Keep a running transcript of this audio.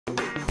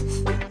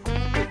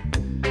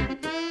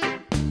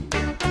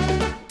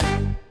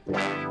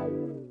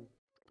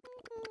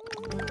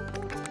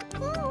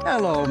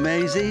Hello,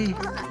 Maisy.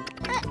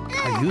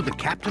 Are you the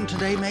captain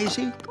today,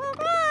 Maisy?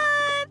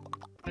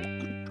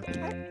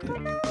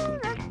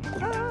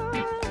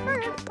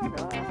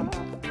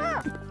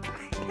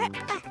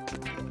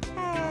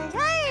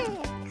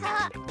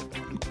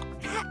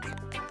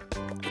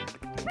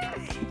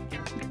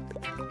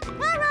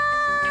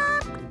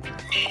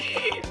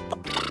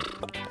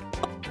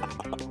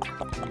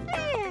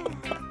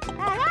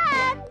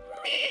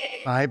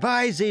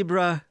 Bye-bye,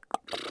 zebra.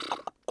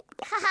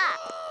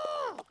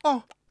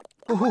 Oh,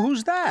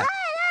 who's that?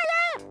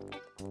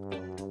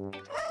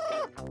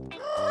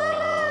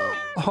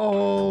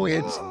 Oh,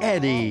 it's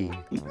Eddie.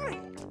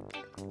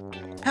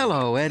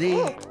 Hello,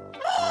 Eddie.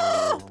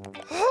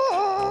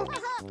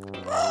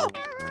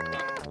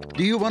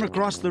 Do you want to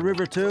cross the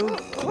river, too?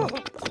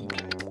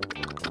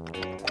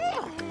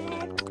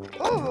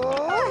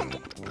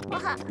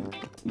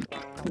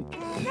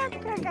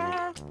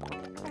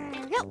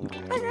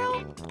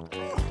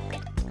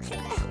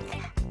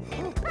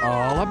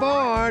 All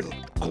aboard!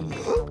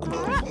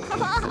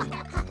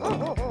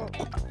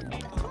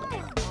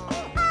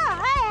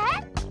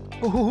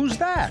 Who's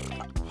that?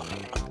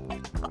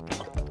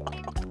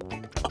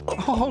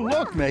 Oh,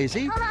 look,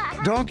 Maisy.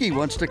 Donkey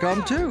wants to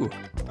come, too.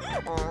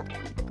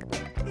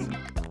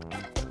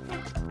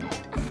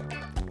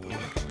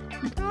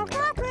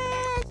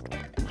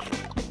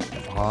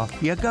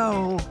 Off you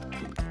go.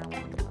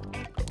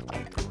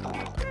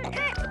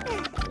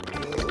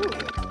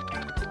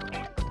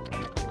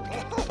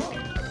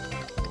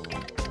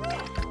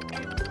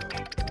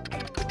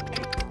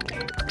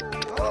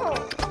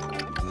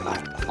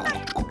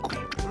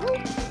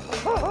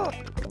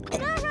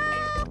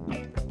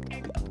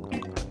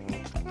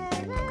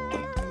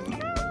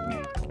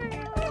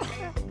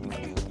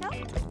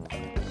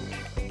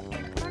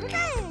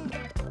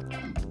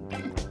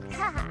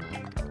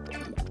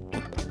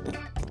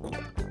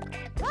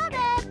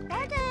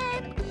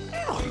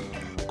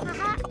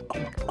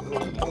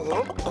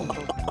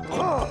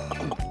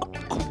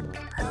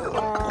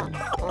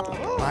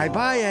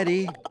 Bye-bye,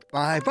 Eddie.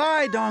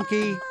 Bye-bye,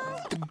 Donkey.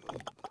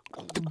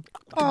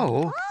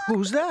 Oh,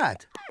 who's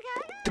that?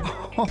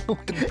 Oh,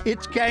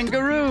 it's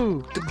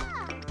Kangaroo.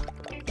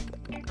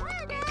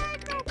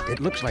 It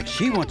looks like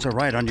she wants a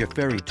ride on your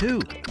ferry,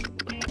 too.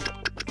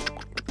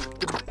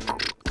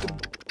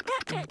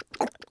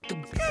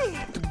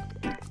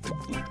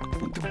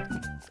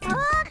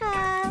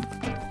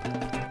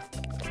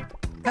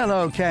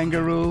 Hello,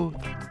 Kangaroo.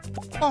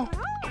 Oh,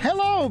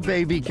 hello,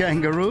 baby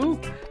kangaroo.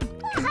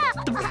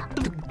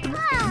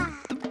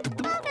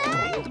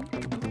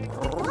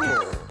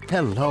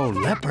 Hello,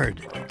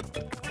 leopard.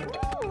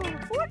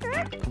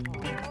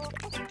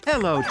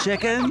 Hello,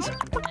 chickens.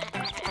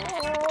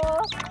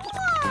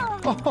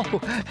 Oh,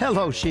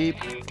 hello, sheep.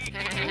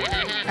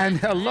 And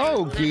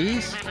hello,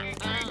 geese.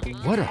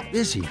 What a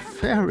busy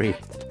ferry.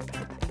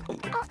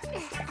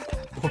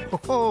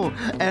 Oh,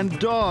 and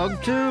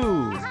dog,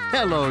 too.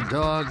 Hello,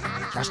 dog.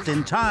 Just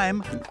in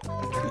time.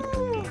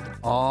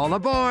 All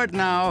aboard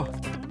now.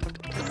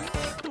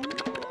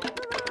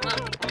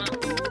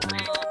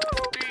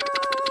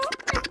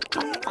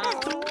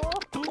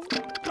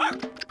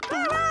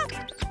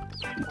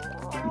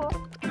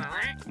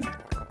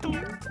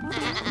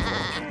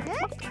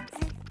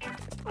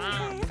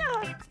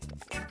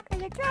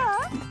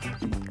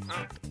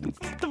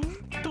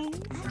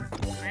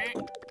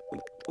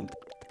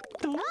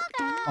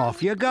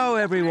 Off you go,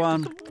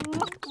 everyone.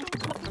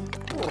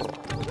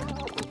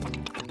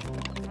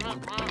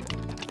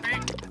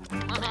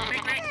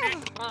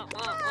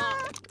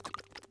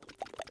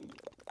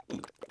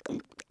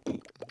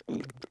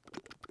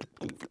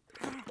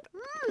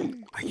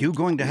 Are you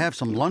going to have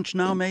some lunch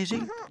now,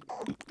 Maisy?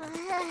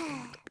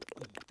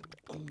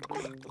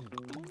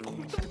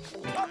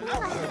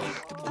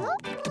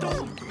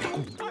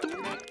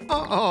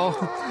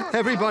 Uh-oh,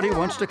 everybody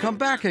wants to come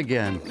back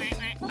again.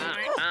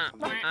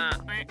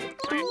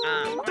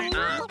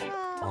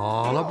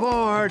 All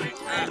aboard.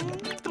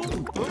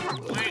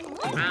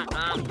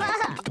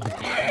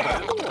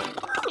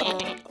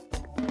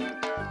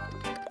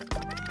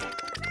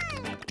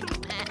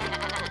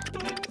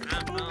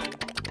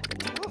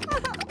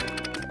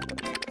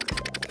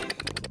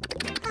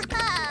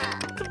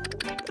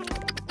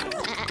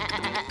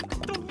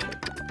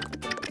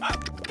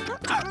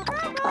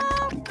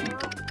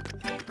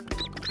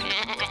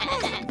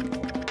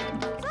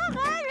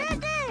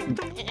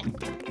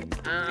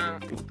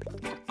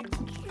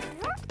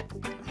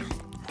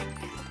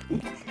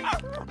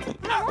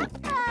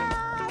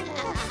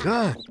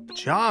 Good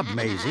job,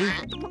 Maisy.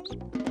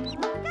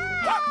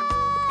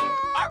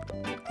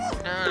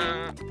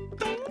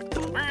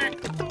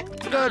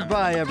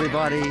 Goodbye,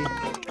 everybody.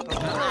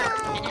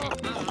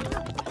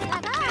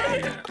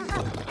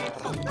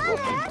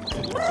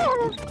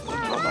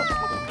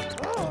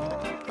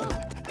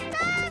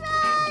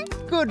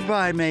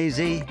 Goodbye,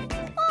 Maisy.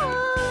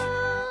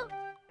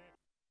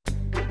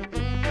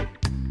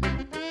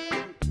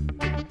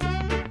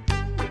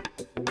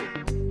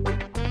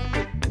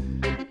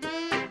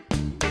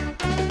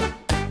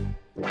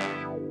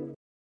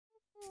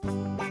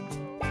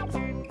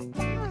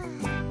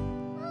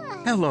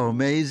 Hello,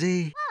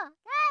 Maisy.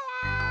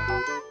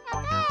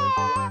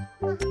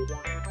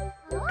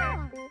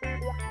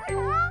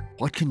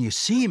 What can you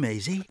see,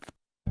 Maisy?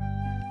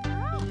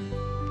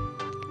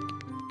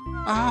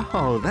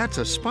 Oh, that's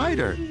a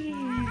spider.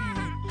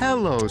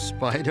 Hello,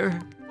 spider.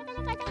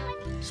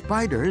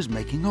 Spider is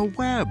making a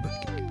web.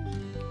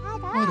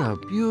 What a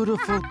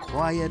beautiful,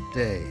 quiet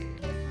day.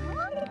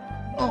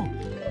 Oh,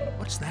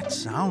 what's that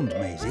sound,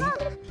 Maisy?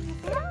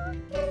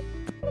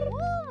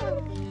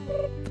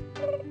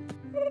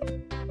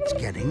 It's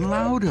getting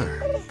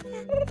louder.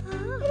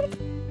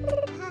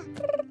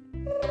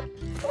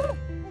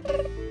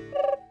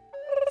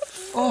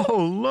 Oh,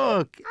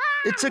 look!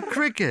 It's a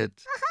cricket.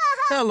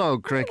 Hello,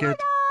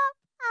 cricket.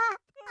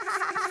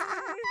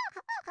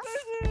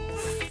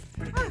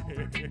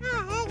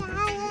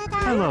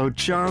 Hello,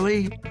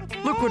 Charley.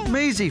 Look what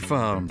Maisy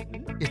found.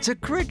 It's a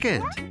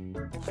cricket.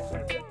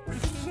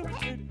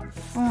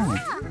 Oh,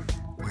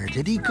 where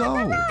did he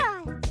go?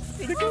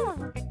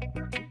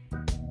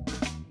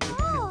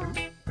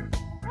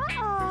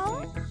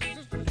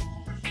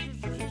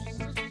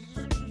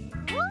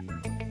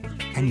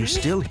 Can you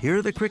still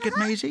hear the cricket,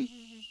 Maisy?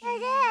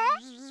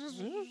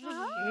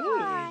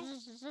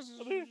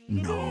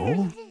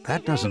 No,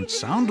 that doesn't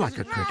sound like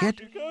a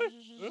cricket.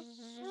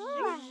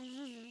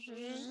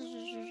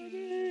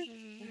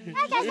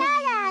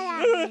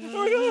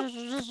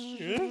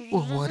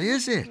 Well, what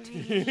is it?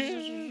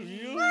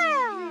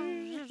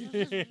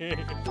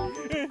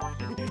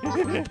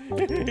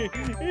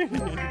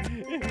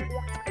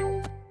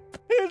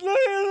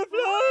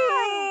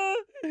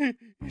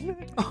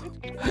 Oh,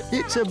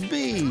 it's a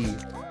bee.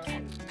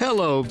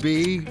 Hello,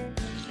 bee.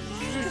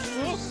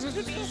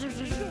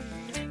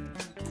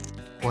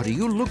 What are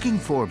you looking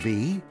for,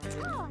 bee?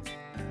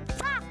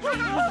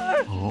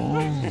 Oh,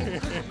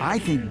 I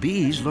think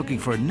bee's looking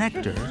for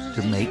nectar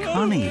to make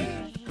honey.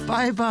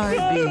 Bye-bye,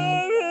 bee.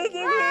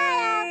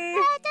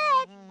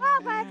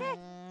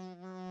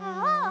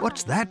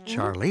 What's that,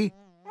 Charley?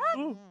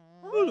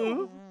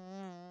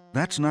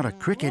 That's not a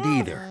cricket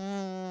either.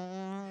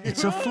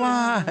 It's a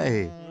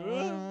fly.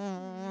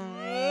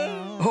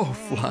 Oh,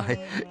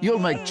 fly, you'll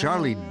make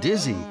Charley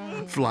dizzy.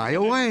 Fly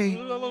away.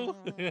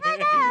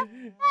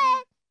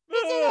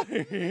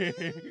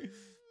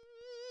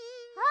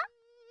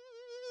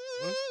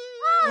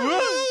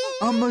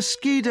 A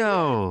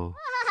mosquito.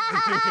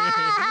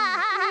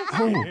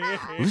 Oh,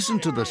 listen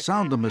to the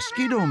sound the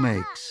mosquito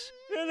makes.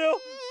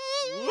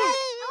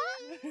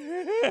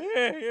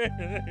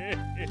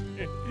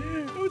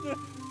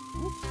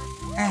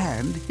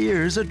 And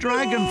here's a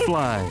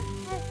dragonfly.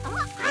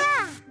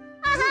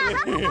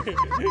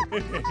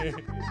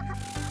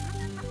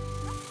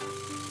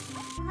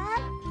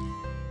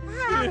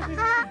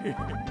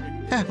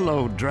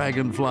 Hello,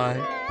 dragonfly.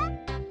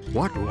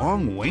 What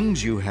long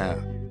wings you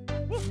have.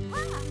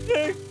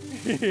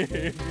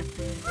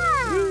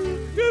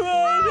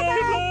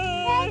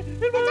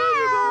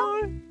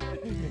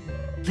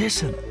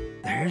 Listen,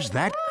 there's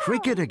that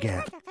cricket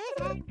again.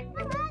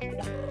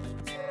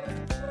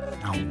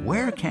 Now,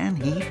 where can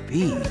he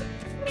be?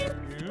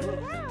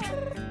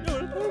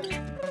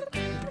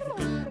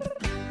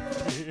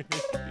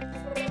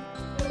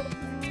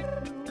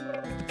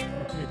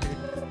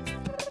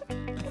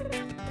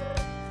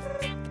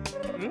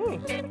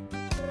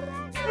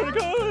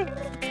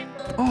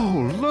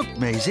 Oh, look,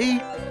 Maisy.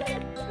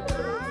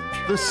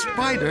 The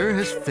spider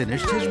has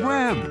finished his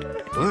web.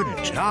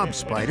 Good job,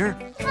 spider.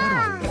 What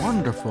a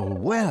wonderful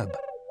web.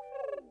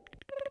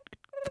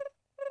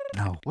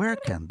 Now, where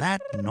can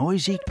that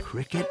noisy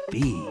cricket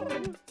be?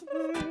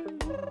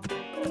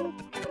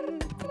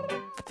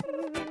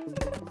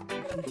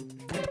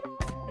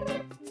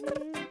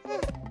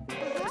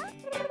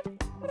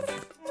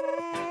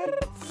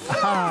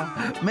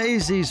 Ah,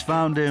 Maisy's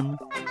found him.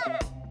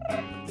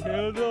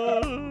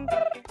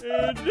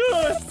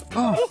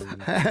 Oh,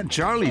 and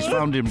Charley's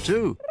found him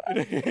too.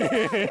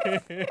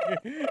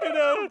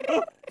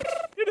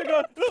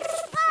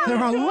 There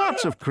are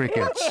lots of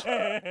crickets.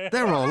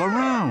 They're all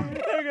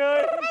around.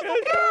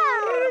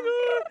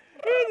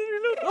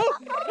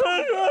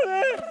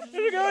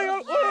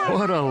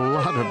 What a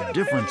lot of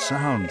different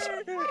sounds.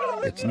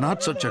 It's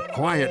not such a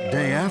quiet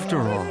day after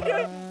all.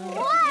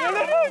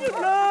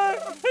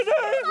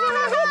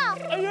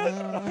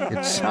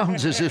 It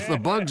sounds as if the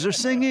bugs are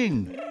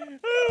singing.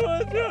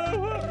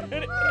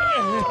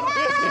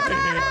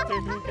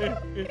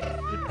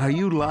 Are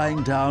you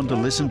lying down to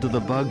listen to the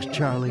bugs,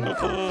 Charley?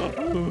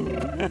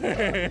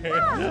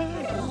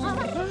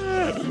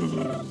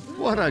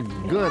 What a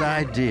good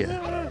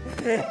idea.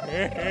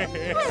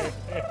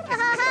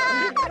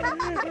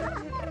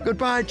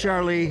 Goodbye,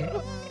 Charley.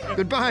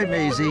 Goodbye,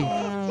 Maisy.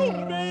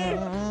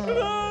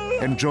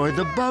 Enjoy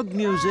the bug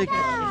music.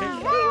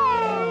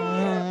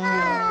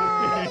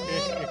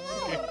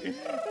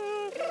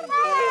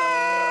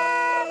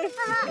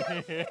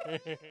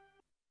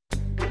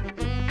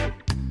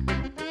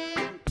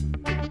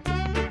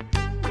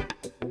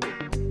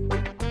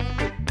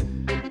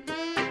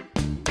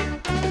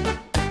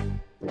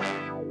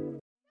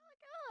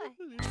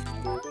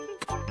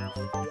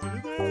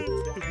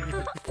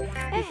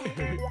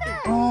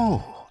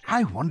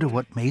 I wonder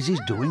what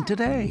Maisy's doing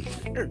today.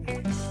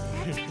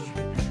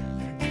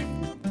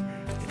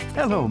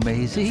 Hello,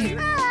 Maisy.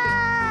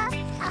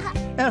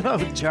 Hello,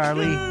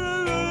 Charley.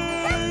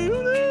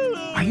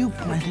 Are you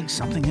planting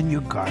something in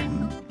your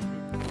garden?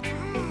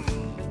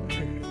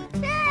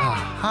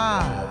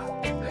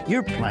 Aha!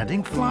 You're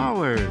planting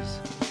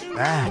flowers.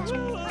 That's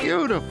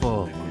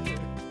beautiful.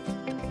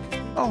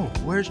 Oh,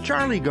 where's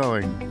Charley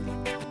going?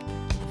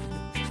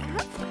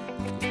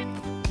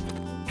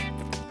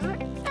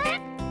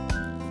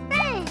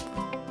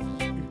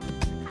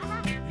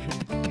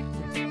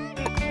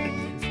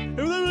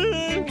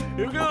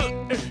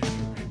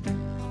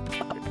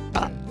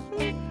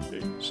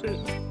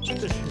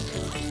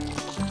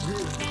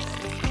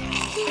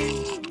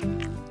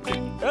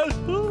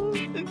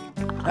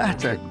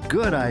 That's a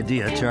good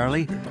idea,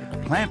 Charley.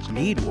 Plants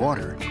need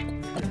water.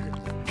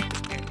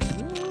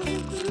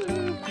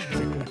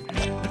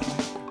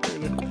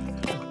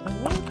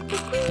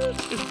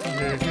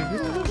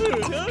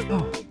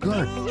 Oh,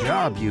 good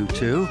job, you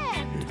two.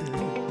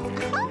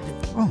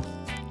 Oh,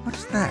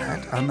 what's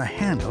that on the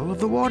handle of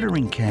the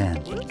watering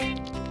can?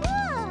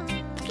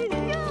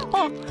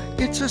 Oh,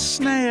 it's a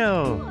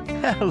snail.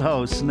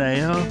 Hello,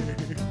 snail.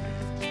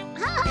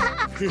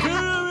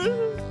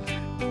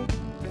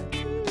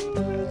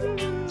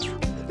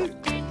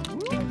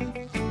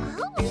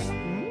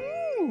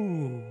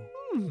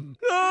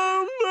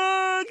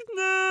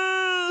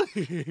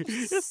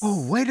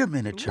 Oh, wait a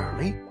minute,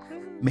 Charley.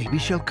 Maybe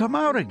she'll come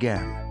out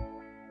again.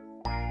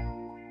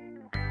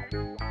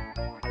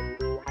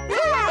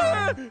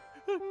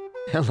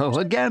 Hello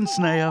again,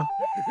 snail.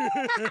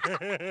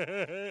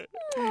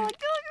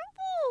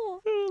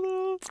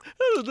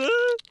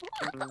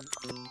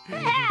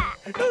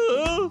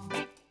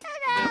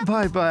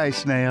 Bye-bye,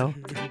 snail.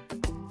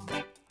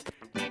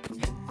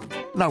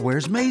 Now,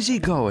 where's Maisy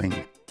going?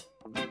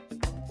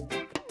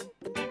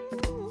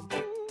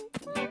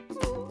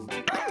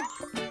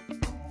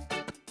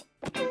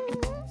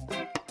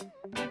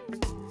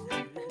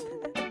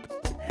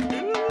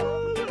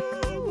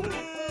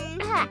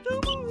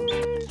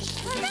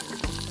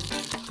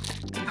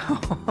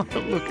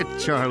 Look at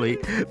Charley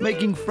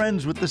making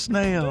friends with the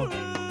snail.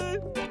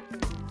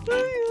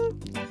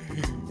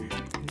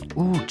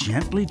 Oh,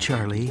 gently,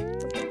 Charley.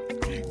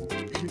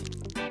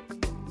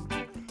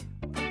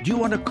 Do you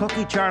want a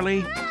cookie,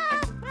 Charley?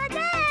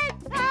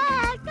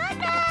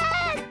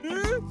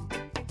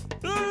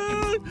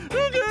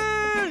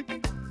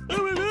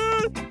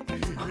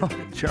 Oh,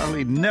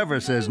 Charley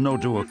never says no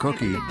to a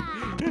cookie.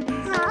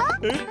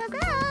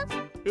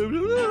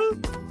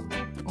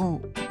 Oh,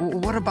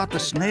 what about the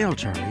snail,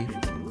 Charley?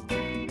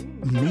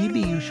 Maybe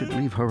you should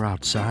leave her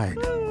outside.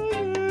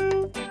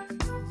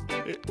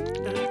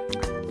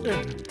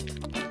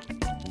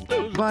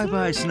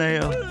 Bye-bye,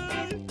 snail.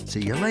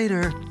 See you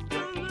later.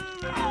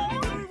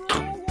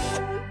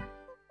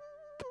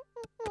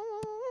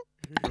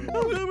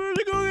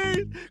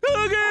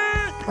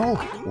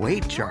 Oh,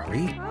 wait,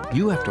 Charley.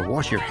 You have to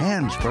wash your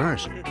hands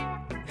first.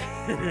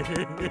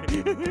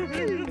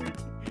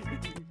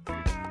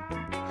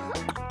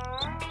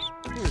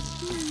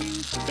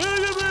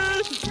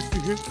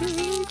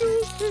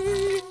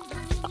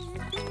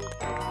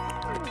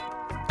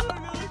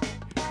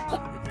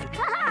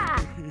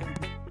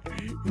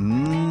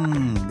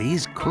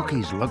 These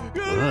cookies look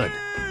good.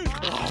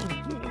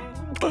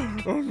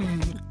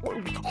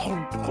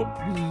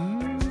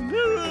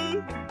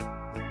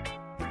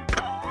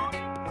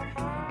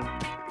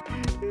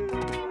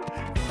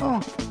 Oh,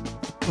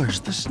 where's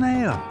the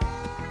snail?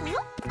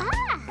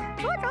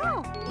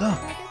 Look,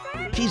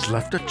 she's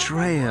left a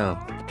trail.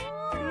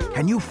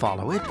 Can you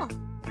follow it?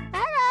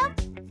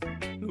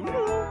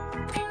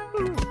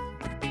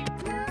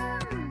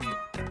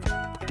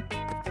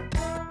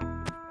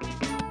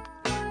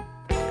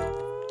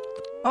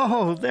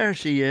 Oh, there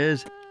she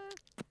is.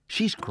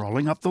 She's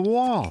crawling up the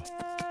wall.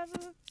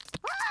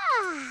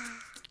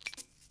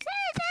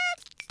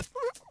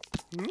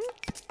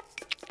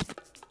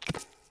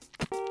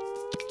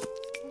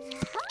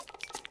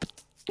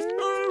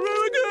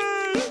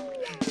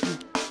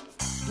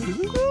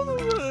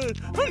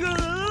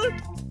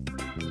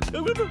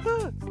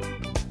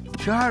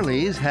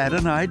 Charley's had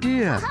an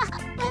idea.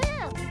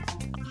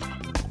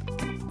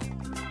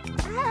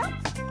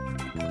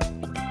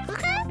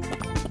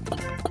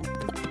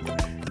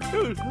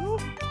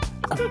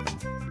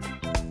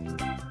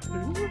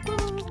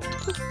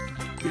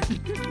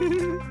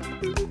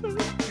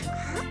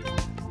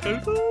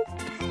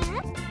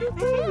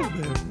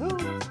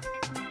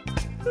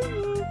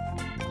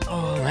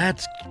 Oh,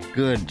 that's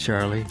good,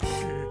 Charley.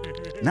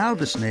 Now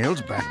the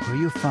snail's back where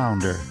you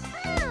found her.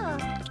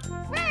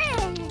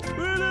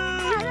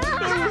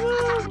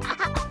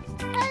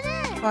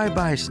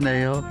 Bye-bye,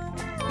 snail.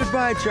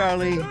 Goodbye,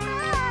 Charley.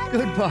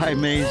 Goodbye,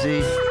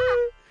 Maisy.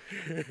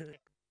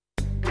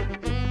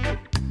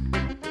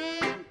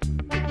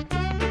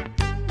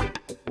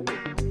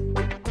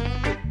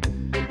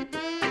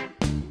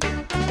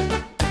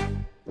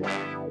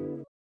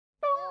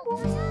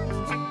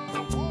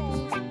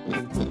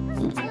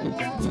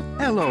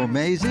 Hello,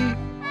 Maisy.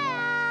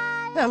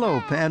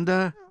 Hello,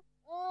 Panda.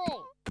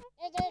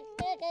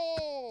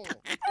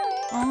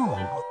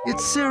 Oh,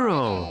 it's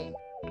Cyril.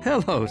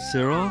 Hello,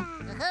 Cyril.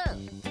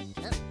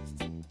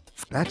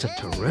 That's a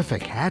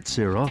terrific hat,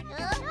 Cyril.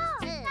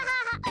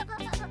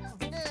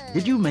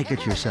 Did you make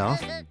it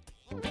yourself?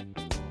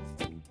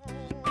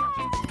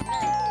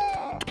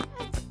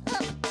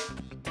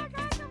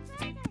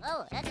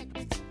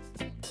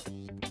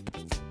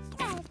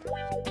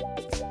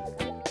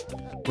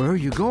 Where are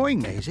you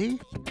going, Maisy?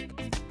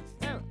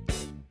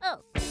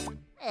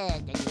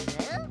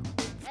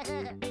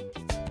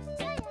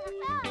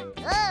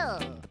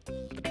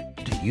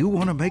 Do you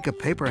want to make a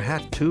paper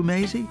hat too,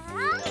 Maisy?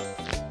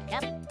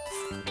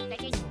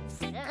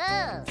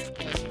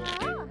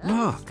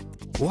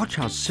 Look, watch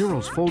how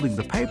Cyril's folding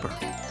the paper.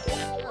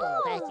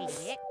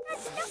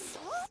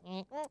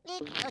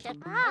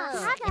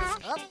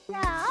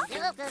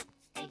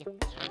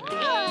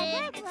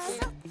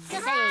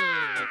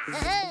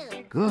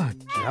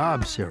 Good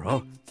job,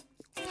 Cyril.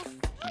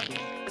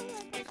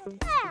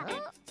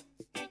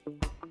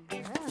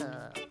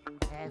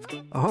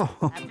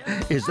 Oh,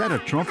 is that a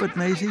trumpet,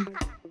 Maisy?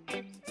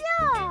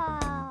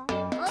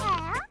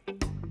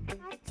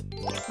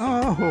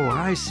 Oh,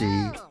 I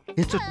see.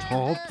 It's a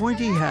tall,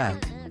 pointy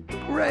hat.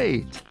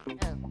 Great.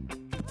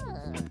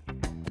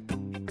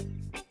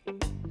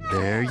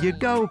 There you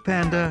go,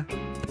 Panda.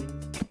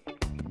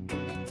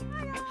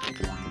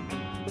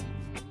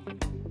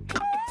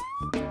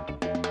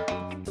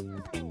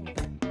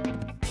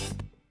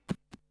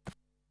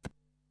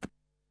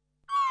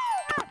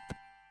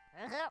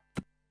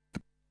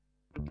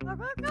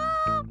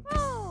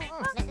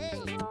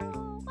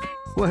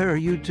 Where are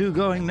you two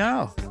going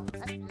now?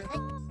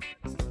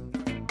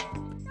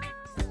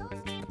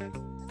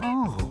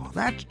 Oh,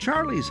 that's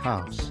Charley's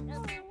house.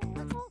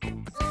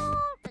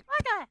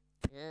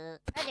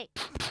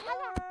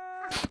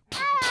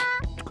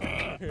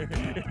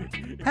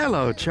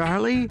 Hello,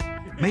 Charley.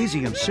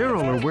 Maisy and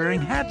Cyril are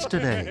wearing hats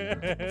today.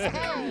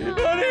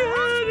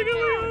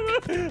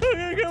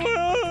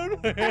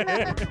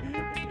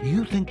 Do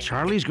you think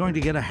Charley's going to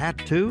get a hat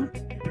too?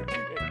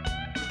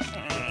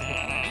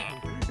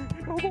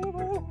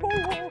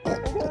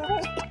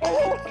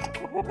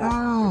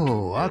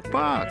 Oh, a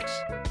box.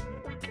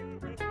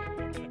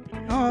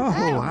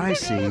 Oh, I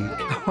see.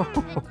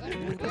 Oh,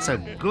 that's a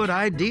good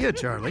idea,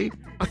 Charley.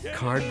 A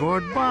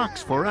cardboard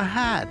box for a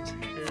hat.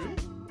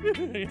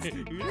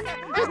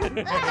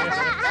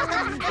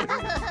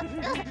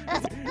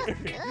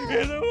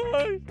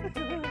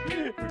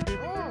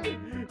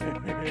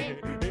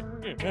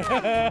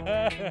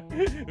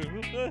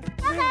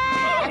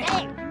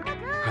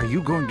 Are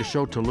you going to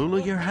show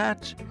Tallulah your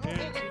hat?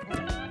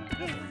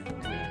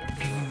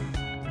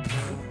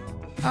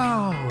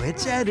 Oh,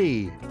 it's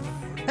Eddie.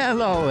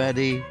 Hello,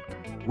 Eddie.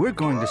 We're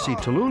going to see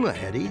Tallulah,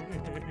 Eddie.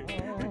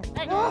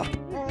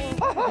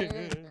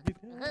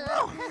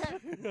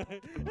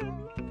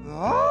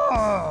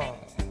 Oh.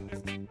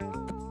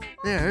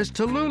 There's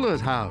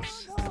Tallulah's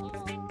house.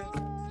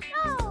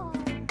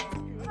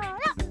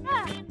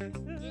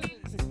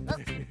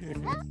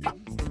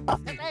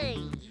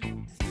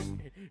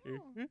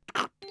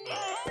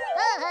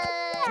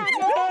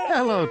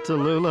 Hello,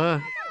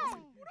 Tallulah.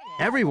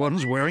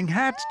 Everyone's wearing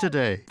hats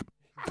today.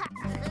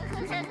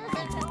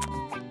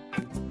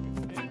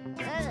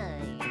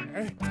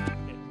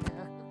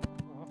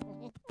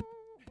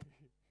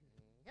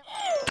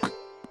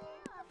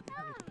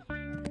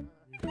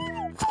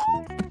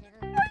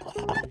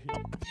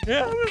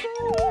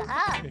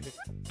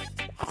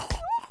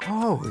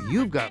 Oh,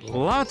 you've got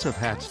lots of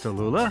hats,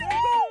 Tallulah.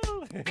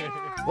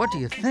 What do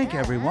you think,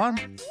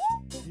 everyone?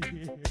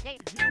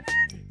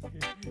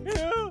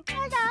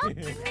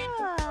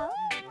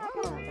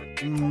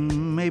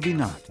 Maybe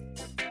not.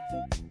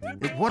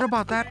 What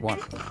about that one?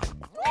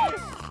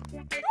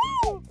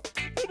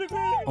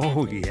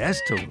 Oh,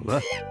 yes,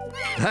 Tallulah.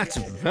 That's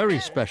very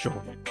special.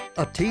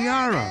 A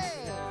tiara.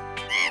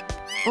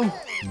 Oh,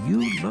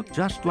 you look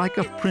just like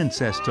a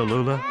princess,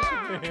 Tallulah.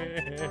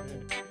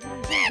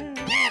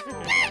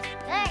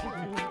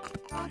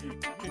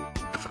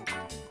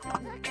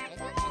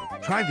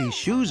 Try these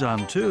shoes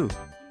on, too.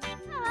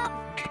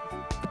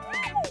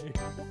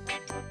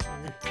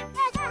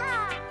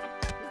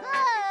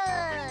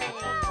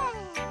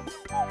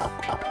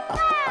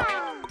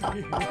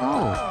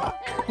 Oh,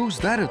 who's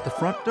that at the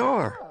front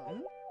door?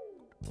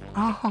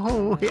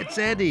 Oh, it's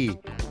Eddie.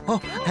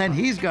 Oh, and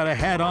he's got a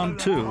hat on,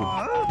 too.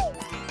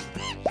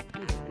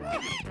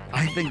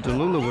 I think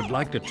Tallulah would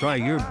like to try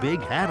your big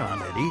hat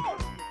on, Eddie.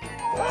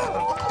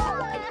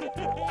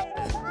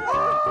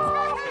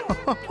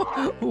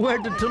 Where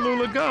did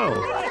Tallulah go?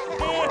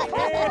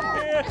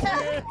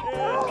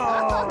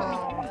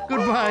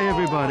 Goodbye,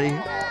 everybody.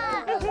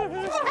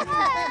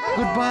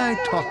 Goodbye,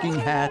 talking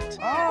hat.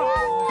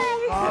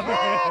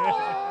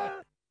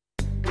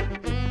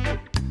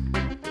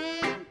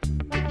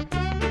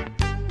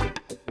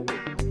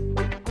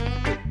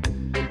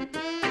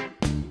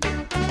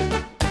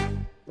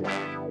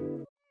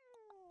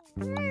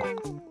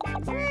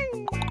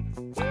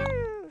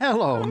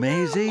 Hello,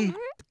 Maisy.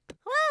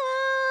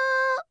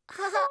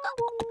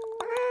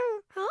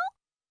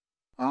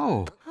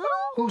 Oh,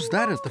 who's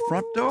that at the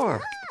front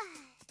door?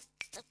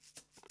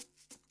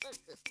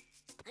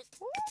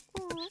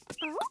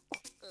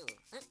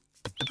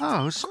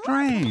 Oh,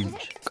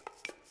 strange.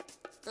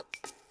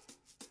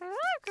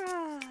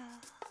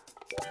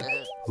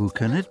 Who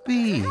can it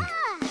be?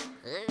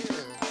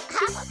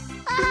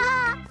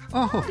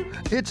 Oh,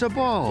 it's a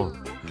ball.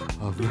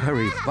 A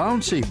very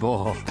bouncy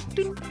ball.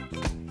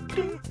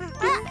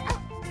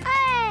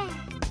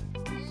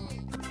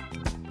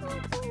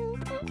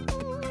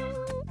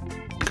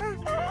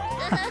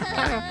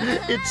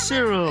 It's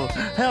Cyril.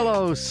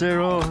 Hello,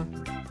 Cyril.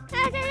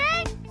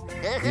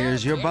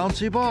 Here's your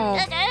bouncy ball.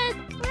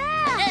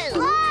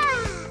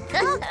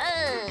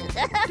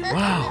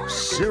 Wow,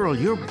 Cyril,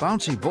 your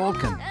bouncy ball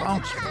can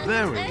bounce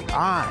very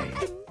high.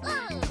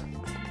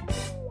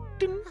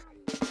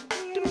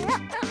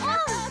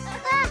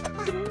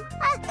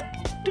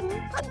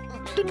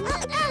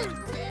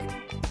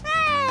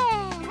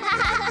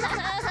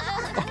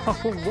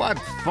 Oh, what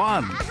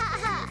fun!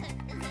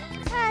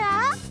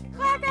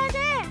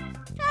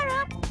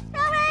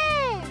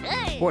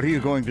 What are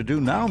you going to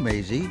do now,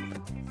 Maisy?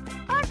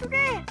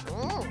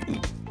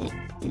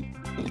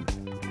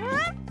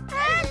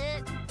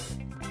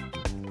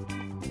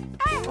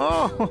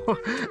 Oh,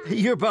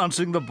 you're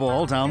bouncing the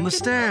ball down the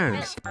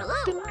stairs.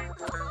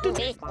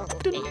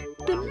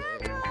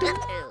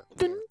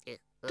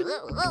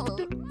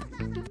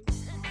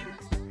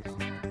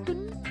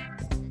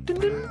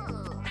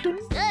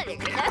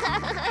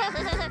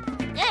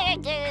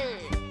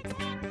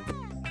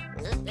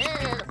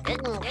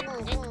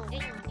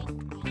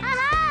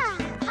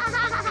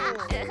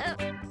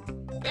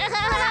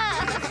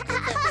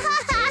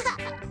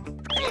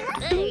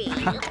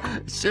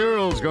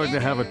 Cyril's going to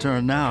have a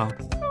turn now.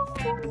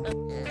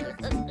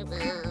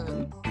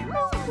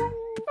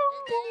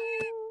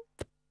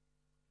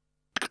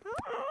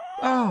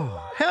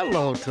 Oh,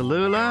 hello,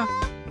 Tallulah.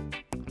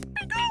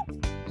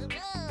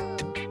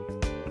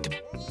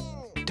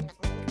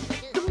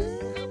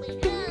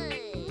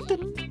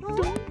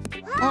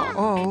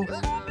 Uh-oh.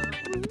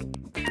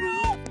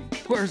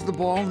 Where's the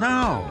ball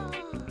now?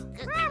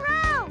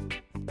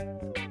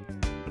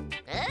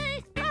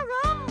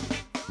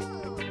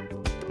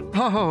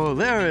 Oh,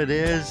 there it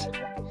is.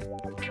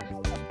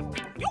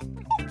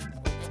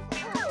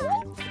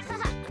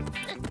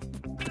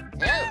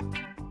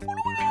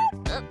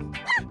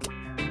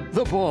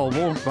 The ball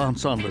won't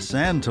bounce on the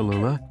sand,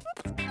 Tallulah.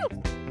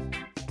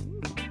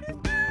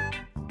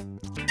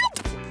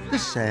 The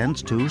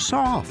sand's too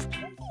soft.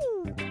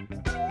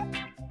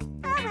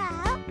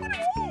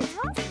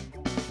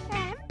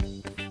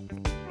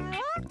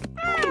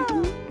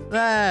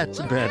 That's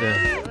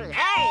better.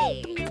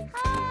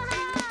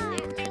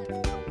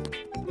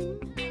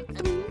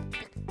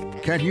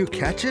 Can you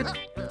catch it?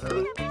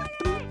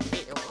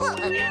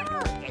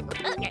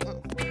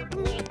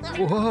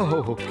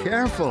 Whoa,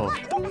 careful.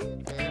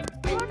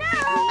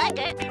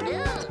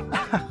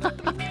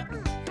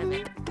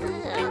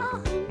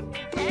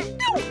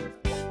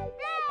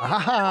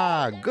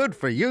 Ah, good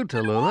for you,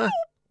 Tallulah.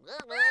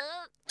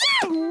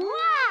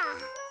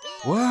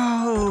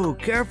 Whoa,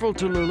 careful,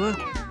 Tallulah.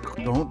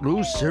 Don't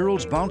lose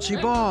Cyril's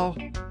bouncy ball.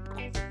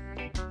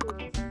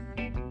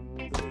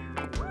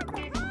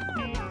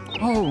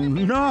 Oh,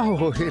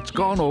 no, it's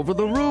gone over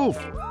the roof.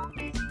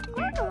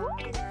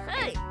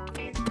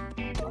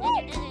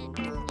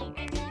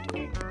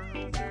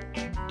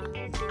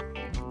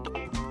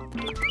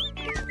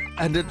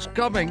 And it's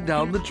coming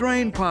down the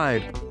drain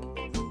pipe.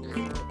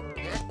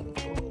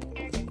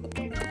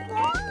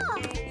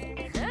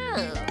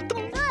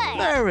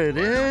 There it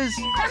is.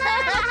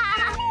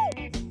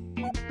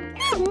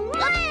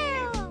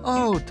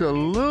 Oh,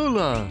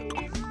 Tallulah.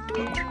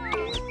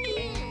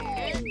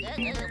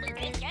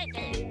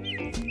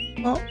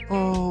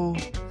 Uh-oh.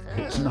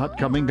 It's not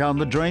coming down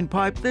the drain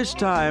pipe this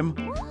time.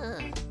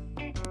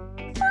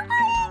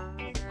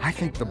 I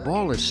think the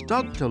ball is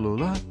stuck,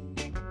 Tallulah.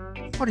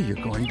 What are you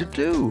going to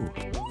do?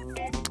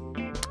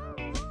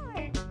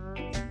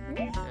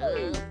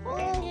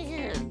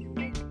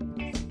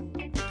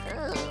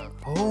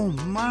 Oh,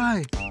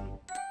 my.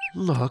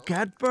 Look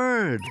at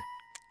Bird.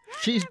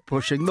 She's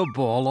pushing the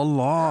ball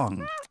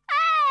along.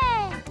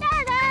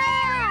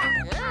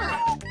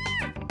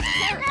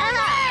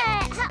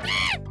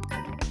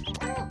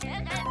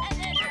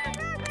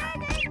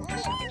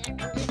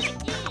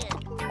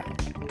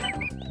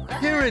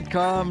 Here it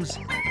comes.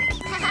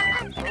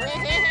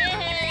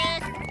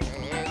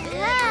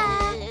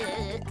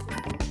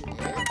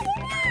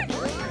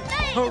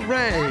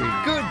 Hooray!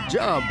 Good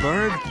job,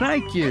 Bird.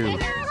 Thank you.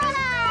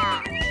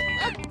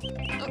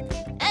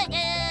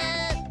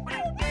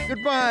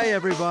 Goodbye,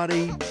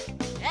 everybody.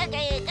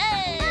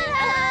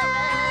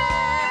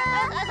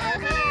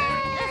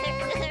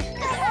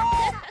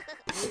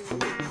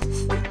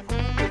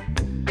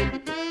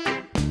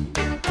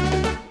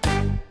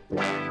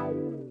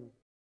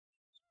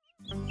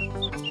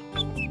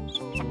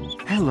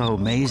 Hello,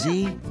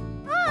 Maisy.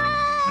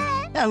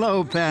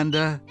 Hello,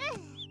 Panda.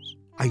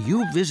 Are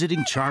you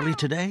visiting Charley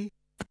today?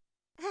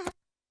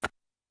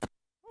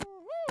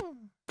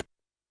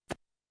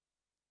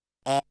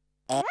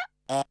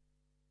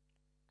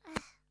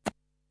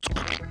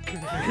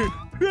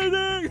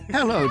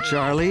 Hello,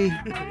 Charley.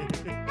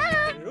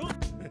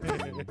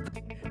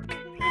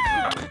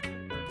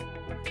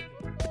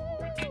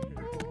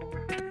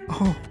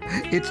 Oh,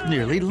 it's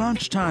nearly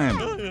lunchtime.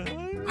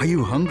 Are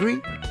you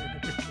hungry?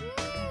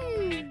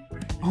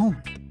 Oh,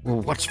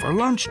 well, what's for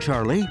lunch,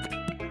 Charley?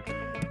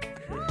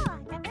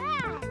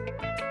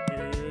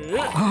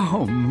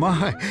 Oh,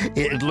 my.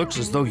 It looks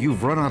as though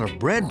you've run out of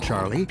bread,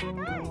 Charley.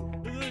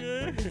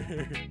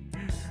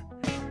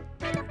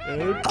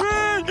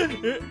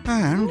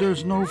 And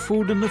there's no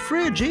food in the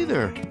fridge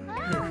either.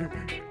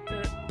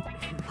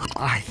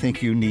 I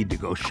think you need to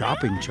go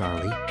shopping,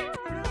 Charley.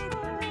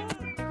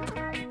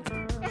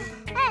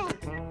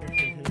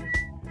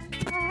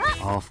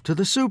 Off to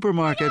the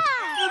supermarket.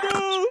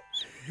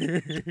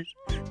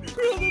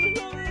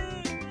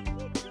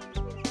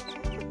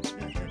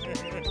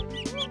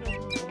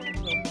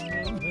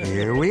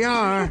 Here we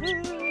are.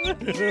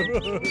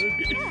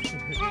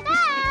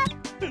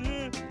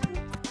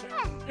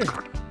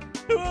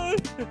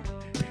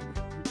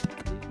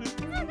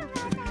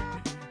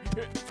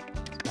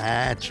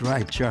 That's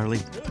right, Charley.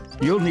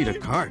 You'll need a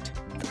cart.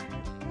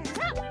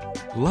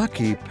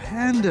 Lucky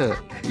Panda,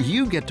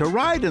 you get to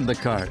ride in the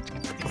cart.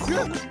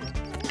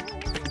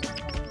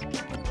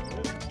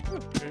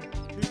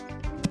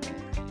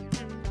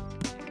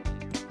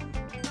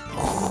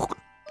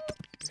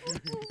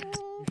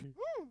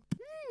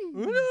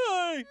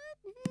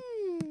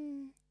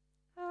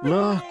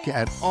 Look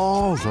at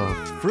all the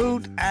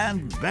fruit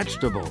and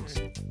vegetables.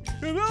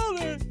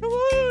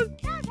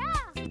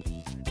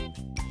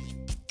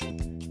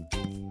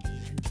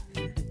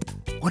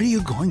 What are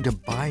you going to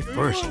buy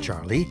first,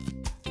 Charley?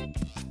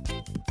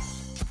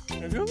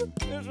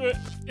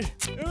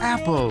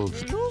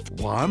 Apples.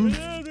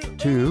 1,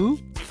 2,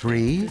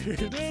 3,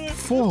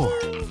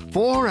 4.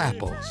 4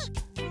 apples.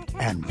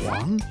 And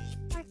 1,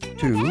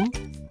 2,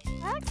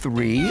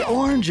 3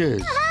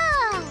 oranges.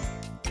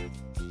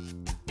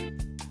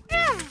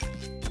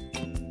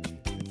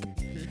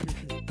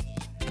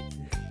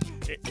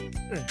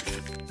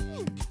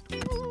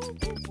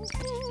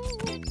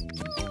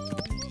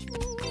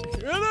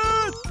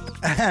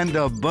 And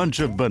a bunch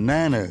of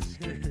bananas.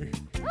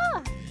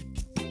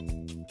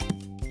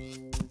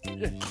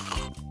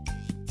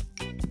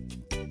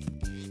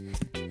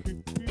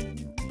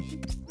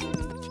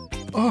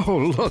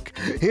 Oh, look,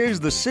 here's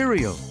the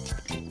cereal.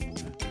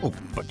 Oh,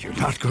 but you're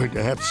not going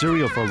to have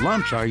cereal for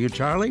lunch, are you,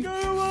 Charley?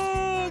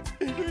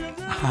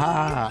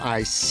 Ah,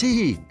 I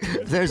see.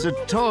 There's a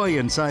toy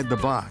inside the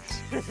box.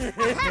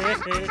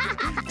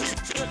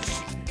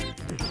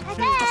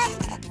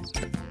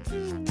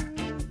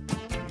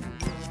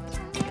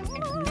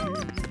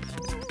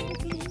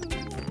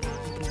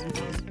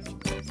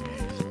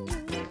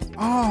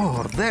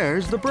 Oh,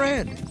 there's the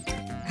bread.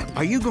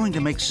 Are you going to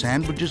make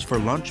sandwiches for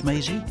lunch,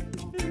 Maisy?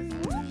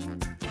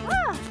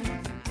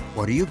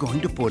 What are you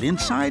going to put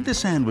inside the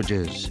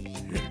sandwiches?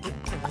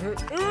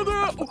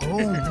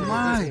 Oh,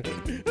 my.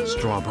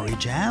 Strawberry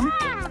jam,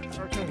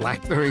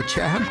 blackberry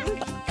jam,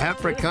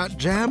 apricot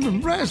jam,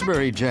 and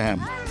raspberry jam.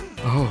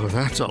 Oh,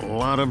 that's a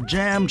lot of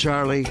jam,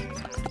 Charley.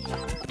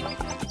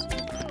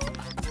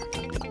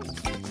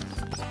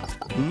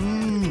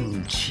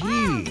 Mmm,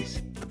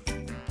 cheese.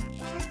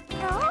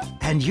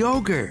 And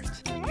yogurt.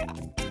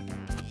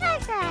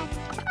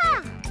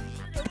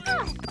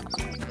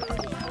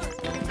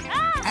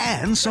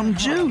 And some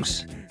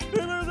juice.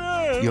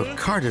 Your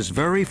cart is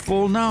very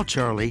full now,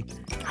 Charley.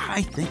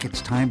 I think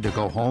it's time to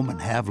go home and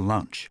have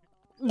lunch.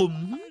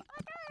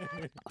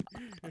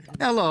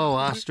 Hello,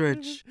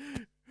 ostrich.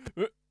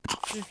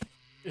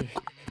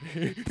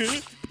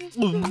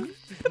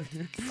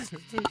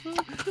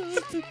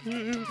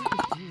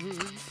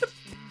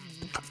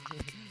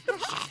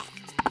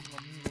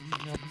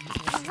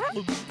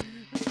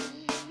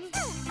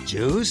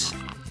 Juice,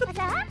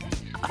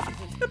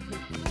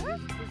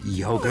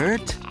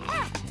 yogurt,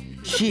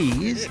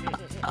 cheese,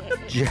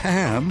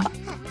 jam,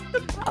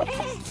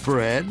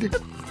 bread,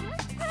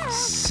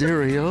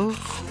 cereal,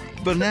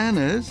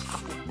 bananas,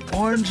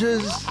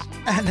 oranges,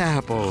 and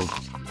apples.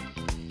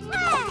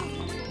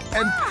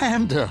 And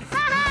Panda.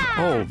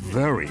 Oh,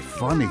 very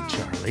funny,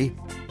 Charley.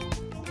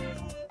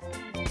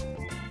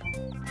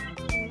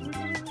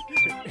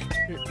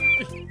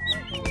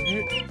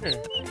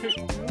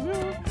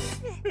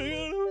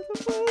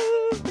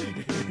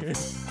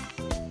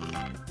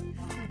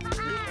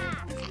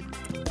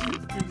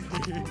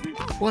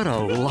 What a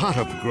lot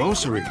of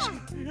groceries.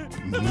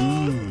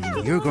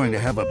 You're going to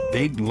have a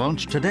big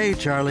lunch today,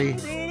 Charley.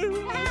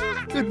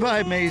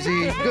 Goodbye,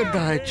 Maisy.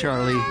 Goodbye,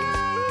 Charley.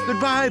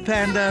 Goodbye,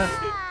 Panda.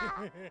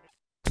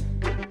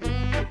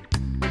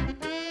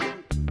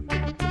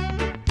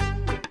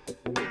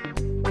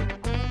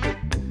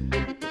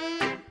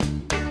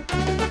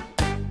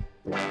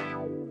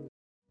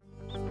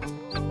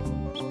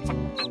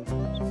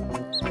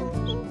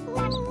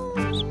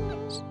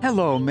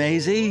 Hello,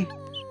 Maisy.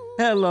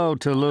 Hello,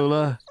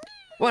 Tallulah.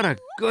 What a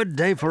good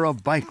day for a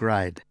bike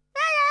ride.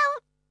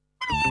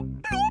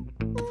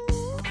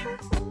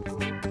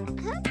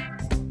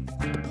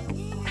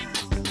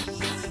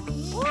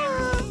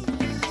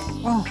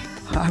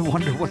 I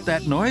wonder what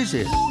that noise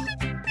is.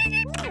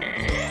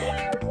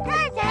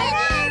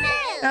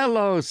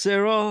 Hello,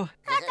 Cyril.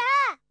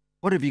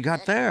 What have you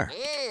got there?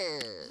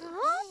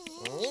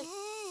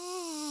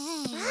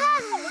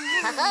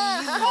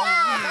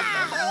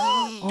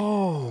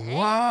 Oh,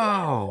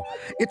 wow!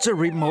 It's a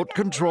remote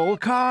control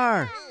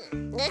car.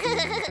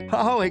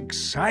 How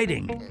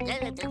exciting!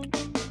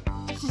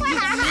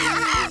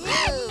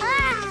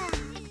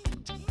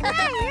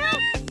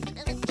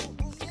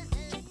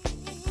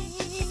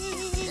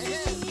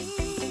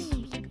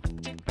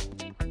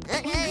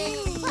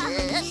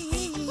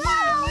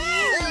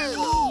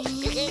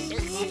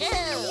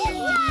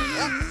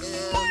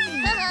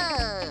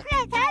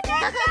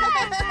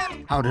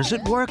 How does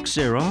it work,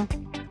 Cyril?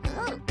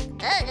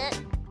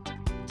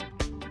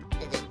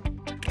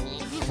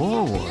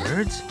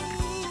 Forwards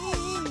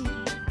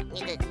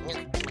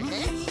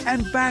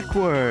and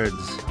backwards.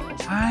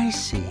 I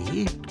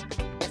see.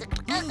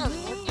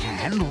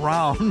 And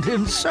round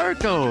in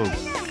circles.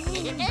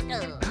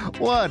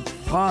 What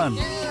fun!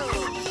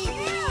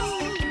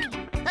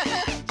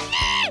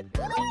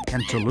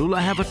 Can Tallulah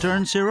have a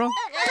turn, Cyril?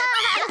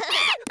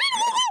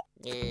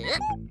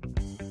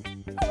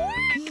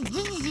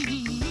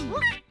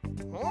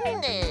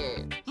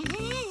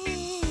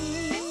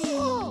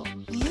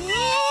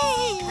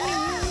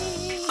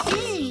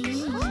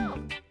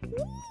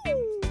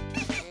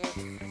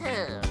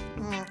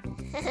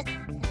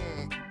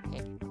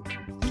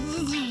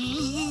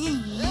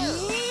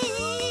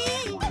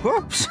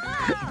 Whoops!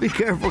 Be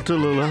careful,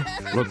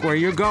 Tallulah. Look where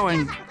you're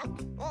going.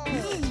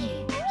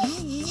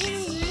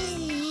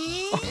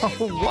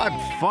 Oh, what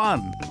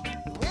fun!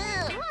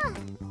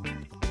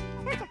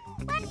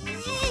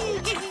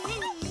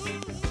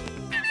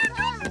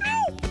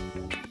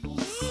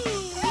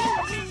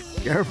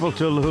 Careful,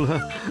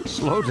 Tallulah.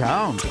 Slow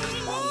down.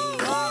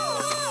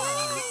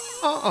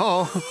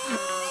 Uh-oh.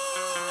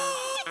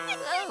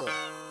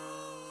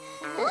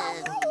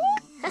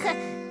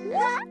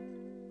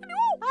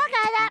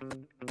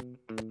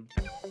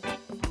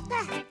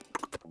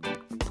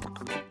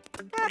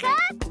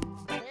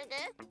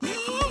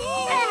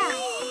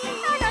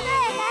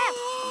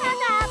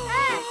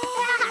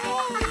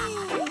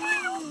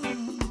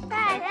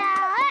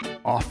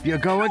 Off you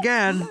go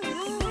again.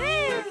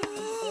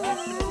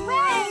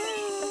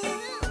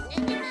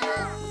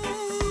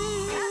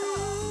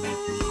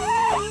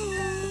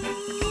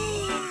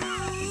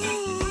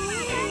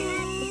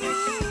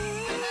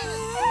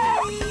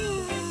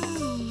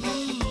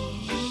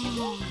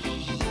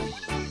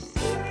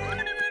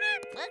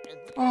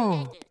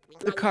 Oh,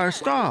 the car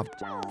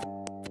stopped.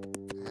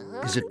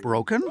 Is it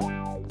broken?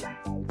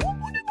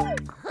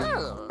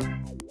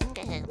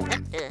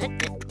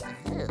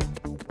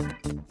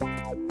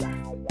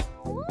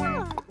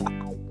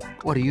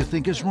 What do you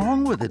think is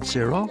wrong with it,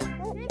 Cyril?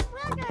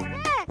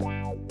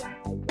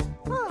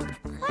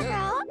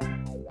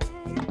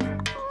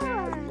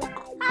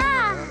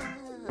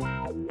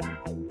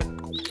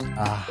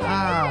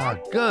 Aha!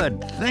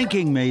 Good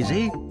thinking,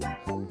 Maisy.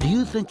 Do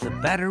you think the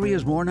battery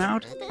is worn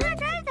out?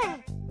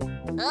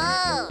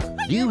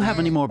 Do you have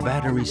any more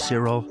batteries,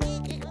 Cyril?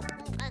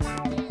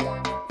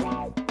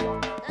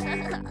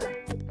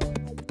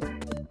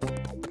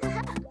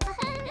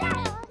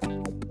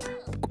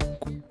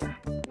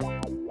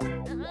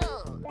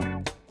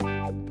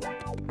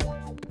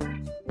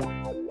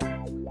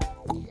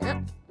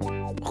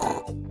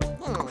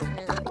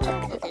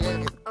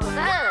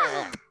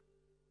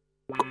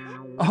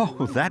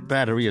 Oh, that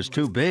battery is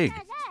too big.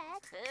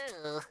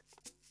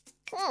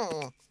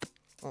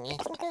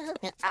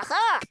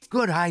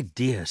 Good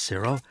idea,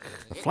 Cyril.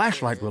 The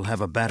flashlight will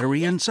have a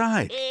battery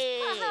inside.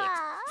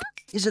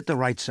 Is it the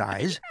right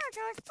size?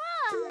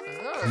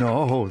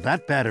 No,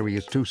 that battery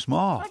is too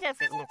small.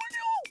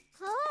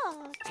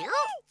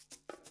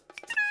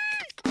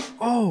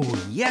 Oh,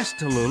 yes,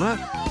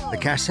 Tallulah. The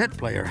cassette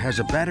player has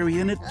a battery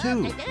in it,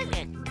 too.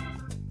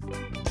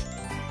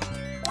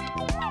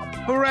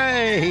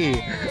 Hooray!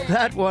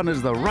 That one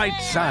is the right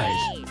size.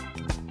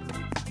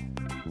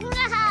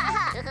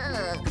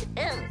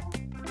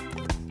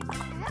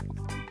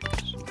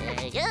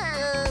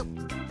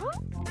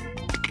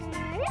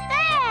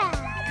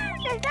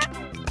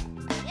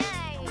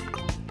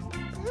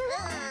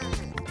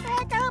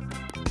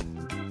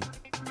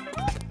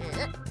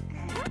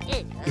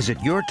 Is it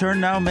your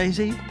turn now,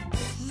 Maisy?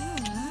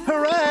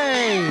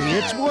 Hooray!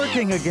 It's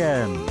working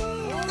again.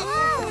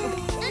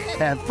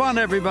 Have fun,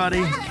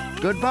 everybody.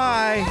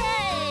 Goodbye.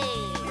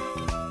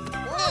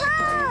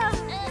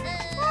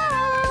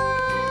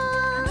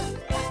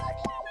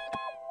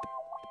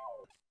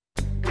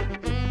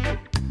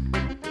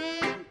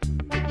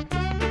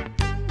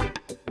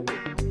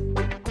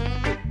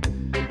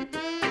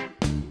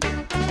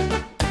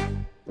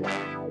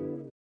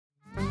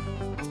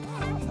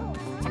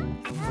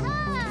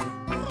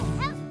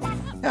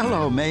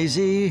 Hello,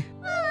 Maisy.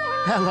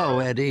 Hello,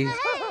 Eddie.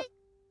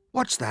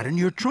 What's that in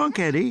your trunk,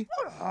 Eddie?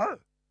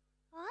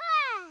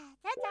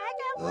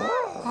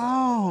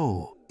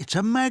 Oh, it's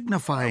a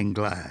magnifying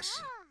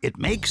glass. It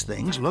makes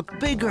things look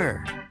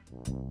bigger.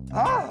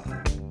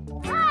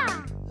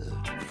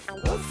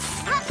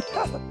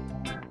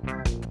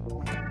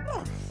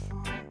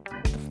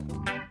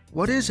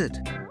 What is it?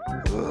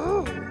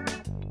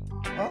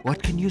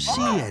 What can you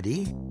see,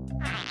 Eddie?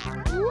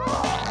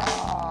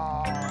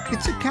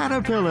 It's a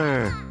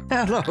caterpillar.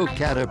 Hello,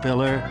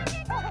 caterpillar.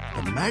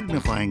 The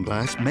magnifying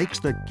glass makes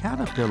the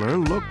caterpillar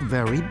look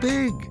very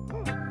big.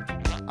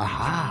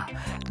 Aha,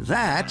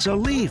 that's a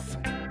leaf.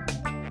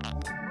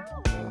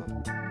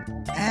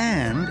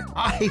 And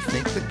I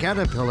think the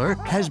caterpillar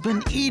has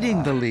been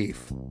eating the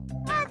leaf.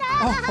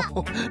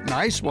 Oh,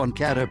 nice one,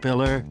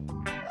 caterpillar.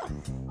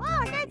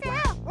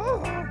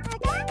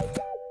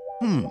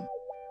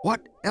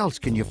 What else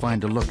can you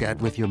find to look at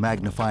with your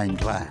magnifying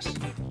glass?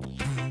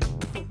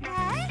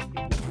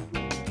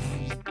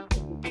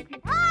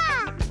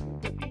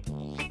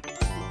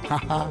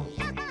 Haha.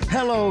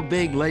 Hello,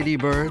 big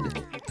ladybird.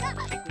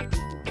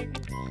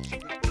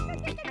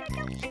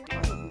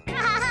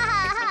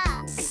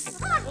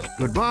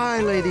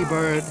 Goodbye,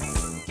 ladybird.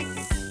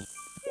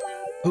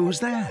 Who's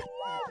that?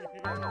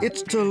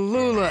 It's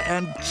Tallulah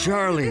and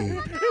Charley.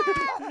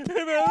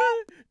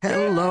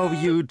 Hello,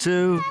 you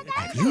two.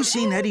 Have you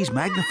seen Eddie's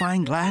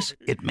magnifying glass?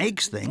 It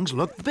makes things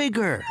look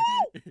bigger.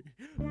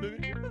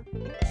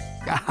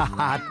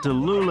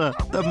 Tallulah,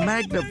 the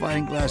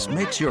magnifying glass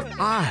makes your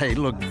eye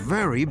look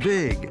very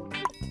big.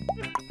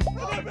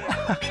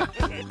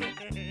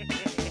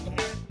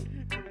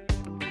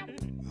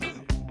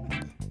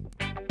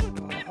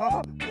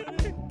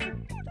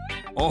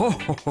 Oh,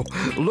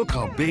 look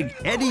how big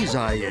Eddie's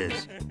eye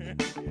is.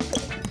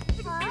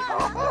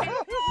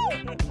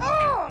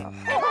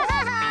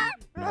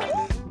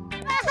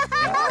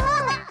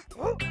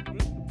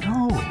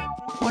 No,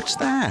 what's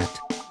that?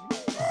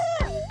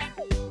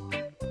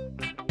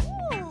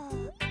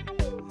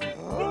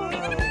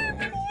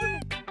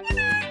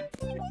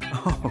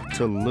 Oh,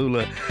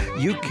 Tallulah,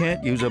 you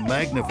can't use a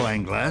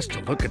magnifying glass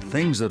to look at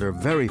things that are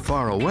very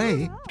far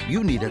away.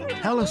 You need a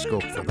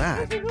telescope for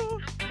that.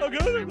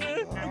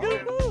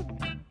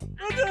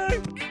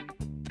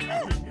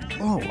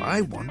 Oh,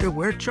 I wonder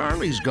where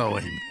Charley's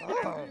going.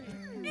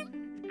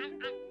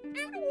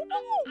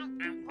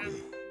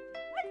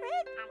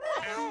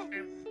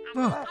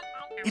 Look,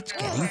 it's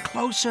getting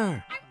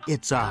closer.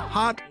 It's a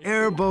hot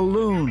air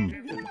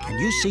balloon. Can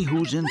you see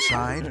who's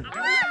inside?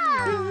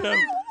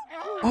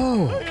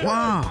 Oh,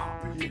 wow.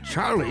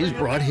 Charley's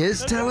brought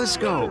his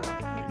telescope.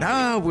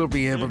 Now we'll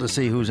be able to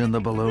see who's in the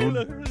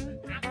balloon.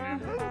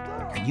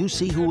 Can you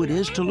see who it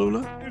is,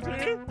 Tallulah?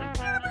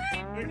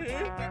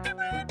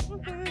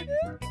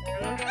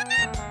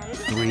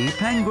 Three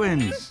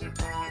penguins.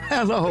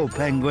 Hello,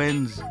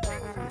 penguins.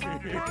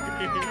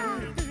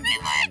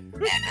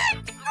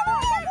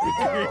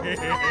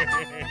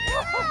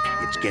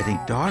 It's getting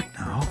dark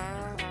now.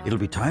 It'll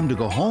be time to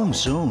go home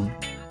soon.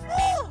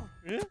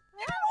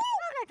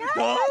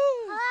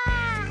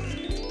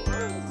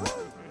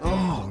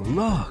 Oh,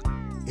 look.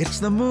 It's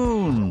the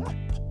moon.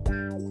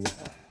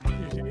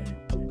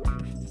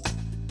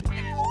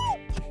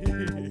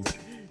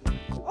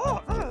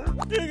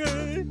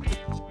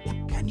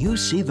 Can you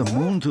see the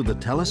moon through the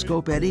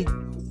telescope, Eddie?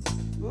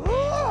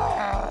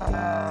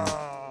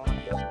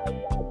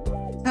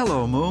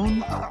 Hello,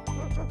 moon.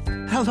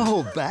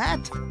 Hello, bat.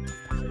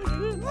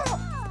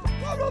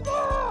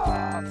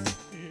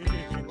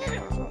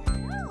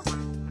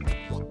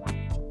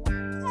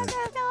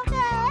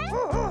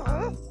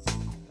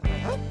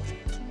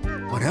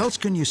 What else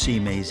can you see,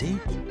 Maisy?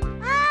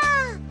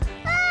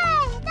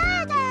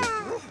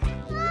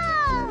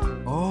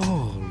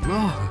 Oh,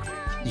 look.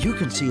 You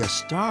can see a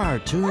star,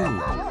 too.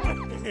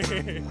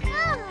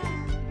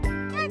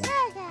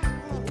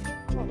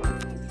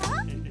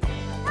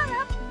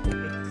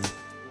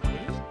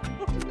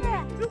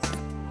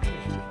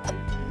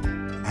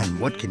 And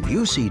what can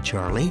you see,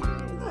 Charley?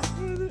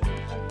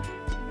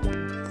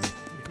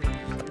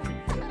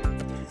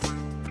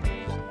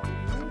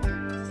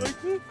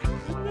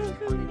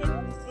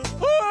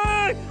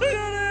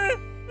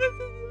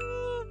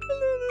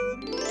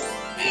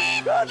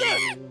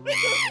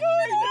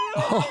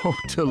 Oh,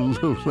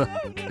 Tallulah.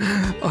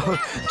 Oh,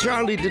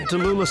 Charley, did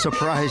Tallulah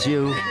surprise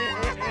you?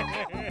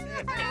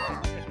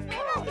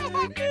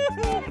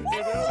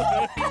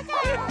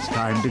 It's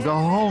time to go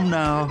home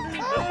now.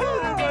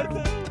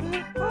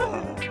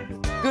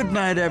 Good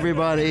night,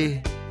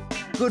 everybody.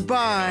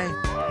 Goodbye.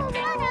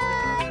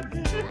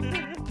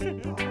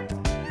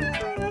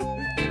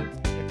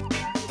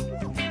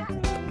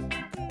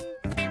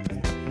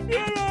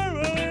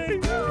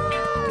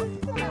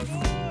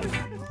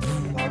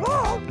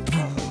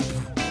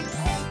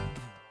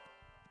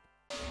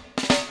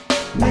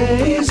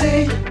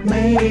 Maisy,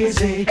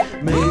 Maisy,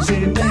 Maisy,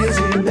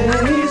 Maisy,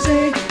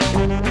 Maisy.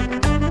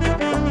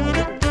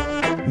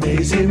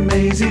 Maisy,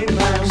 Maisy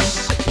Mouse.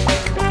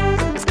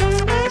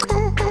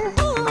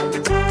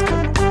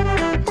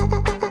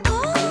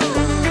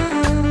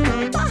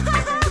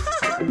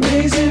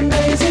 Maisy,